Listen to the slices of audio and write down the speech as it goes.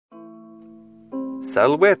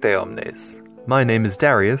Salvete omnes! My name is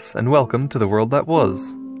Darius, and welcome to the world that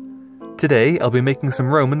was. Today, I'll be making some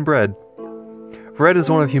Roman bread. Bread is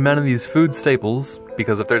one of humanity's food staples,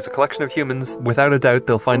 because if there's a collection of humans, without a doubt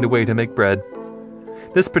they'll find a way to make bread.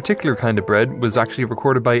 This particular kind of bread was actually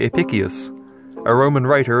recorded by Apicius, a Roman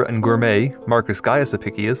writer and gourmet, Marcus Gaius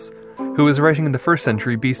Apicius, who was writing in the 1st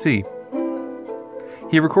century BC.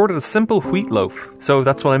 He recorded a simple wheat loaf, so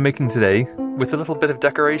that's what I'm making today, with a little bit of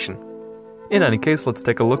decoration. In any case, let's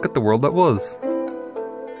take a look at the world that was.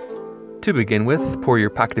 To begin with, pour your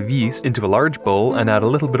packet of yeast into a large bowl and add a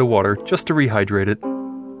little bit of water just to rehydrate it.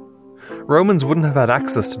 Romans wouldn't have had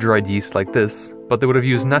access to dried yeast like this, but they would have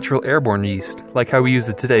used natural airborne yeast, like how we use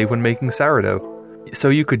it today when making sourdough. So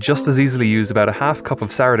you could just as easily use about a half cup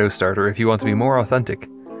of sourdough starter if you want to be more authentic.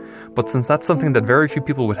 But since that's something that very few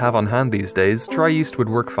people would have on hand these days, dry yeast would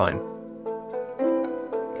work fine.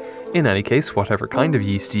 In any case, whatever kind of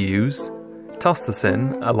yeast you use, toss this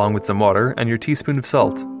in, along with some water and your teaspoon of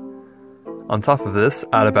salt. On top of this,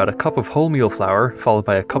 add about a cup of wholemeal flour, followed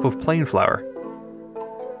by a cup of plain flour.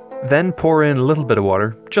 Then pour in a little bit of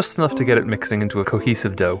water, just enough to get it mixing into a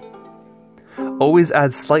cohesive dough. Always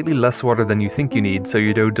add slightly less water than you think you need so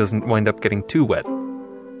your dough doesn't wind up getting too wet.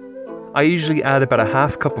 I usually add about a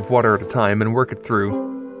half cup of water at a time and work it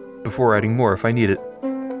through, before adding more if I need it.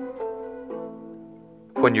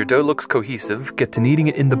 When your dough looks cohesive, get to kneading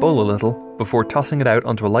it in the bowl a little, before tossing it out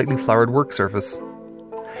onto a lightly floured work surface.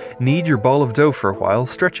 Knead your ball of dough for a while,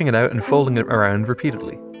 stretching it out and folding it around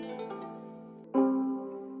repeatedly.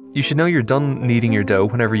 You should know you're done kneading your dough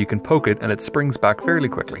whenever you can poke it and it springs back fairly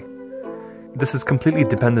quickly. This is completely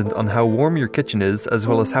dependent on how warm your kitchen is as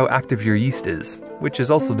well as how active your yeast is, which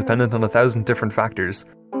is also dependent on 1,000 different factors.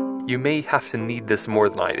 You may have to knead this more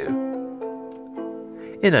than I do.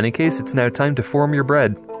 In any case, it's now time to form your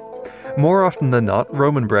bread. More often than not,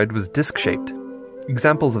 Roman bread was disc-shaped.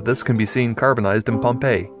 Examples of this can be seen carbonized in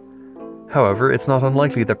Pompeii. However, it's not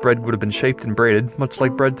unlikely that bread would have been shaped and braided, much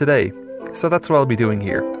like bread today, so that's what I'll be doing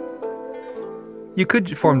here. You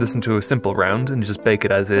could form this into a simple round and just bake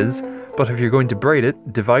it as is, but if you're going to braid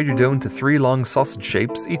it, divide your dough into 3 long sausage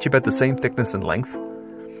shapes, each about the same thickness and length.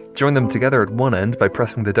 Join them together at one end by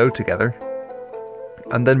pressing the dough together,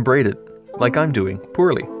 and then braid it, like I'm doing,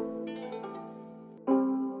 poorly.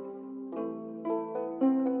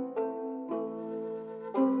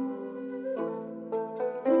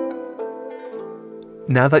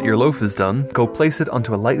 Now that your loaf is done, go place it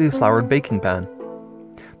onto a lightly floured baking pan.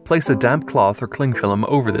 Place a damp cloth or cling film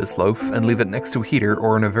over this loaf and leave it next to a heater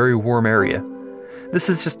or in a very warm area. This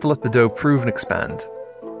is just to let the dough prove and expand.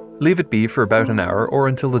 Leave it be for about an hour or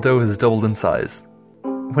until the dough has doubled in size.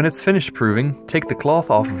 When it's finished proving, take the cloth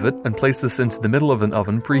off of it and place this into the middle of an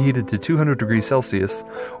oven preheated to 200 degrees Celsius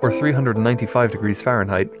or 395 degrees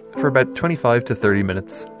Fahrenheit for about 25 to 30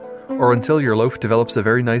 minutes, or until your loaf develops a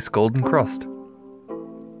very nice golden crust.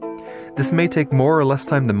 This may take more or less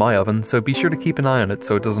time than my oven, so be sure to keep an eye on it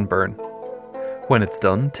so it doesn't burn. When it's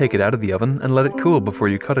done, take it out of the oven and let it cool before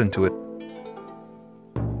you cut into it.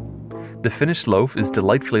 The finished loaf is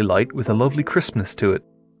delightfully light with a lovely crispness to it.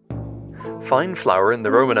 Fine flour in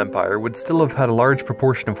the Roman Empire would still have had a large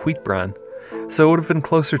proportion of wheat bran, so it would have been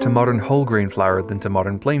closer to modern whole grain flour than to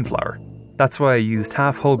modern plain flour. That's why I used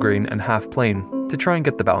half whole grain and half plain, to try and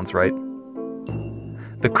get the balance right.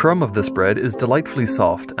 The crumb of this bread is delightfully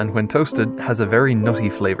soft and when toasted has a very nutty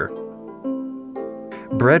flavour.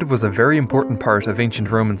 Bread was a very important part of ancient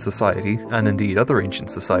Roman society, and indeed other ancient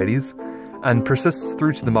societies, and persists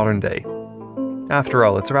through to the modern day. After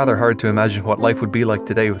all, it's rather hard to imagine what life would be like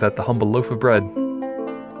today without the humble loaf of bread.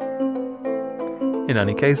 In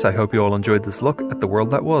any case, I hope you all enjoyed this look at the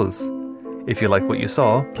world that was. If you like what you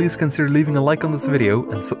saw, please consider leaving a like on this video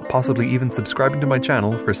and possibly even subscribing to my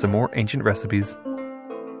channel for some more ancient recipes.